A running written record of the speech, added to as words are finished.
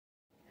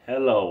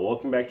Hello,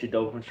 welcome back to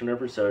Double Punch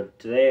Nerf. So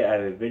today I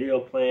have a video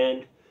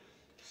planned.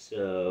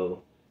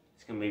 So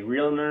it's gonna be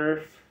real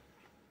Nerf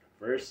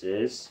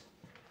versus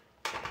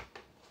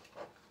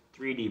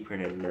 3D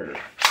printed Nerf.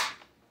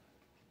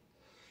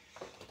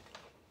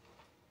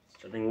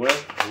 Starting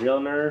with real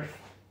Nerf.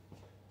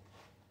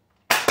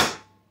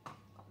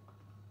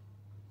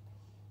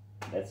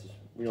 That's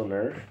real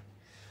Nerf.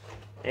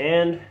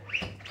 And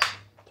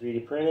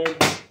 3D printed.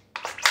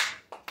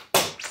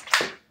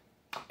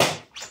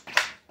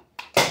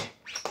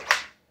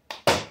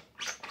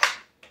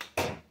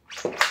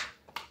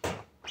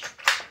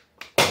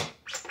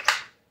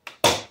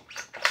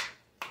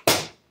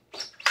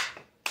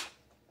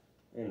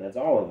 And that's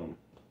all of them.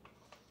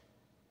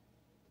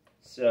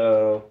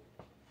 So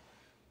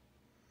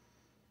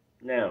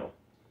now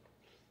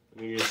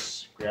let me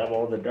just grab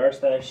all the darts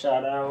that I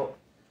shot out,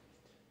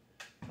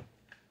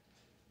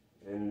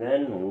 and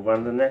then we'll move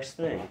on to the next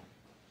thing,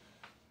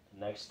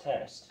 the next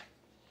test.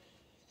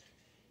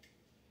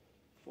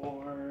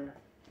 4,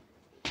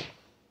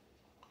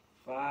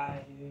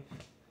 5,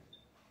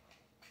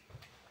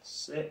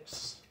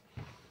 6,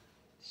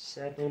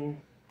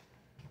 7,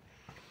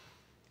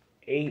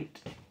 8,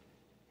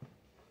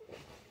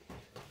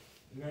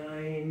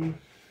 9,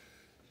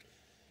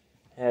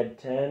 had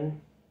 10,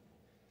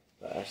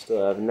 but I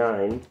still have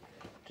 9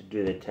 to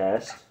do the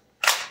test.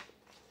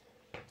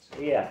 So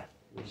yeah,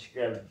 just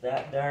grab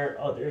that dart.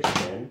 Oh, there's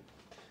 10.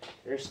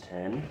 There's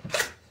 10.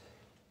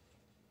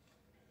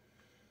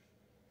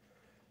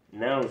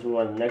 Now let's move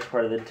on to the next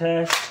part of the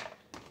test,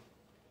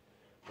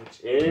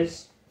 which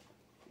is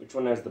which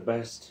one has the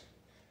best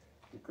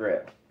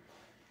grip.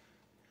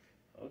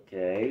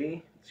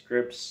 Okay, this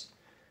grip's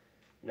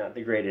not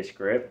the greatest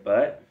grip,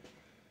 but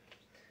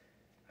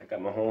I got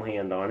my whole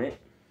hand on it.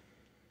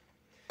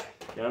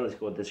 Now let's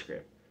go with this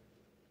grip.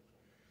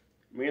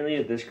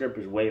 Really, this grip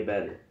is way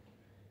better.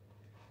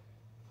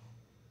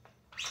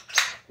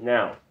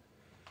 Now,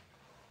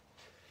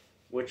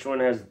 which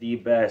one has the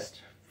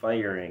best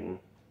firing?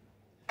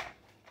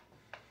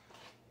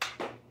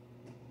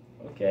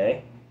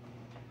 Okay.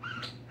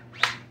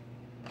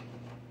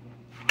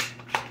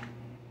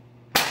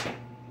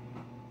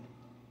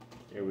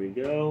 There we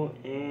go,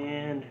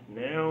 and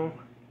now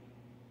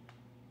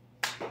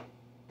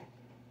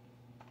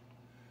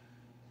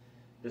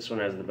this one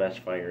has the best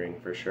firing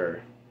for sure.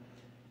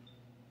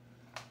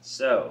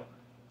 So,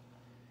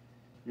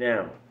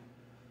 now,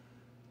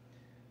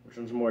 which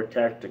one's more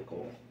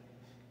tactical?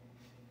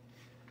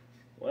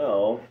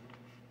 Well,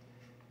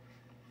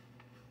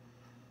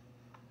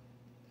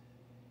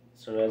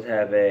 this one does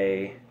have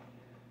a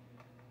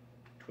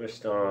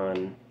twist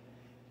on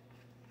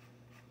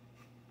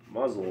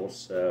muzzle,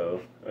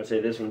 so I would say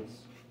this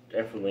one's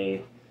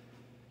definitely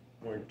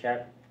more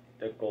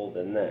tactical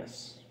than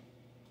this.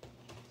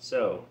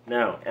 So,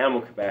 now,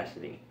 ammo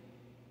capacity.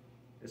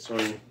 This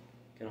one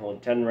can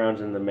hold 10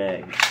 rounds in the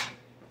mag,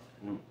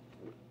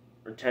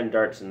 or 10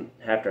 darts and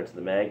half darts in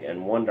the mag,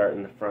 and 1 dart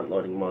in the front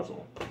loading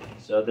muzzle.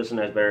 So this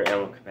one has better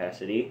ammo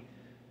capacity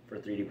for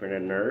 3D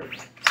printed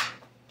Nerf.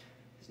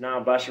 It's now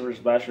blaster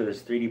versus blaster.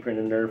 There's 3D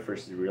printed Nerf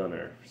versus real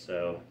Nerf.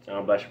 So it's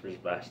now blaster versus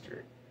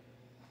blaster.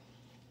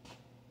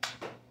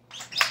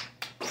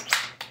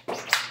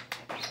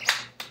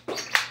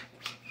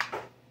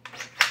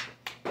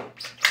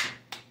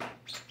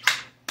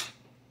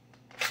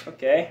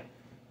 Okay,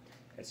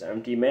 it's an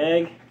empty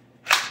mag.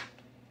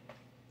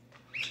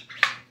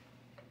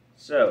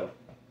 So,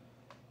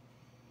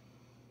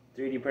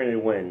 3D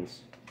printed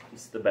wins.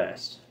 It's the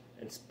best.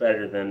 It's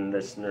better than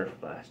this Nerf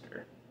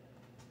blaster.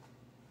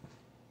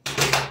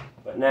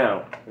 But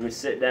now, let me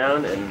sit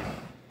down and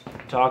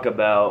talk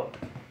about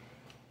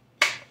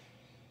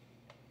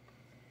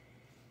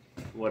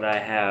what I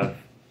have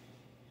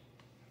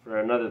for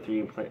another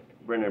 3D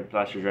printed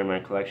blaster in my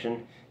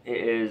collection.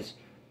 It is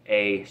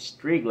a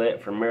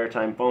Streaglet from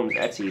Maritime Foam's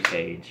Etsy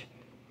page,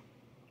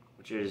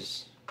 which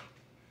is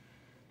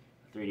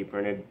a 3D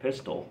printed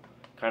pistol,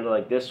 kind of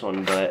like this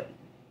one, but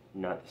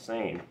not the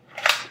same.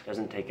 It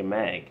doesn't take a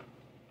mag.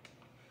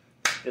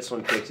 This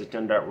one takes a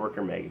 10 dart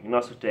worker mag. You can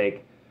also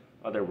take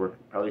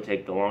probably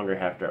take the longer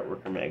half dart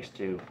worker mags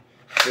too.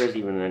 If there's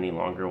even any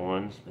longer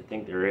ones, I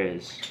think there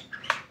is.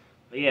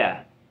 But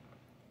yeah.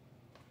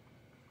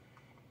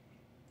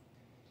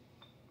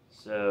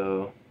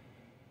 So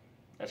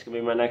that's going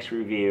to be my next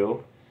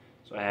review.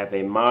 So I have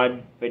a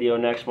mod video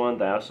next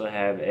month. I also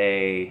have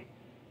a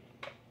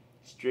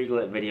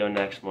Streaglet video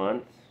next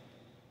month.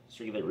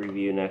 Streaglet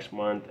review next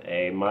month.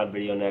 A mod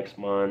video next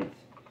month.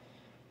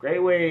 A great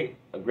way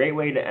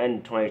to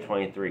end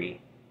 2023.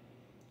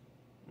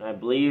 And I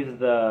believe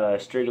the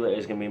Streaglet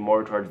is going to be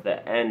more towards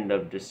the end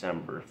of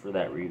December for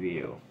that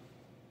review,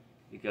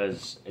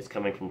 because it's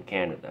coming from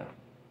Canada,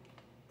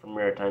 from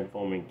Maritime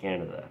Foam in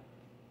Canada.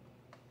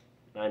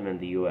 I'm in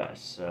the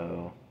US,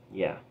 so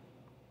yeah.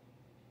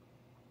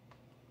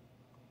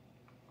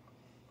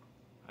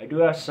 I do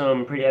have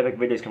some pretty epic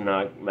videos coming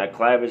out. My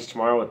collab is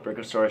tomorrow with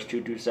Brickosaurus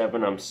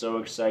 227. I'm so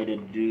excited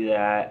to do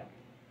that.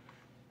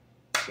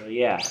 So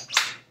yeah,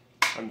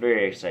 I'm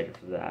very excited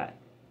for that.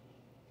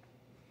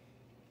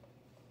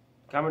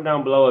 Comment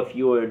down below if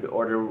you would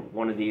order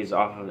one of these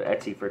off of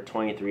Etsy for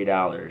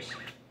 $23. It's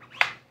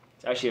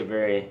actually a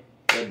very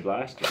good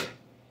blaster.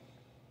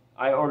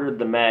 I ordered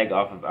the mag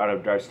off of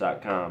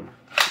outofdarts.com.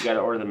 You gotta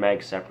order the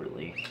mag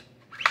separately.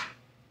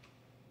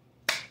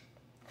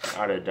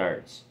 Out of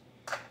Darts.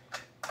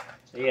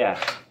 So yeah.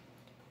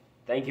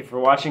 Thank you for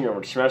watching.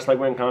 Remember to smash the like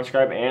button, comment,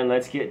 subscribe, and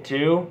let's get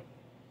to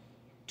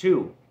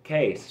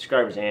 2K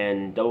subscribers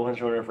and double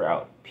punch runner for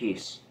out.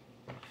 Peace.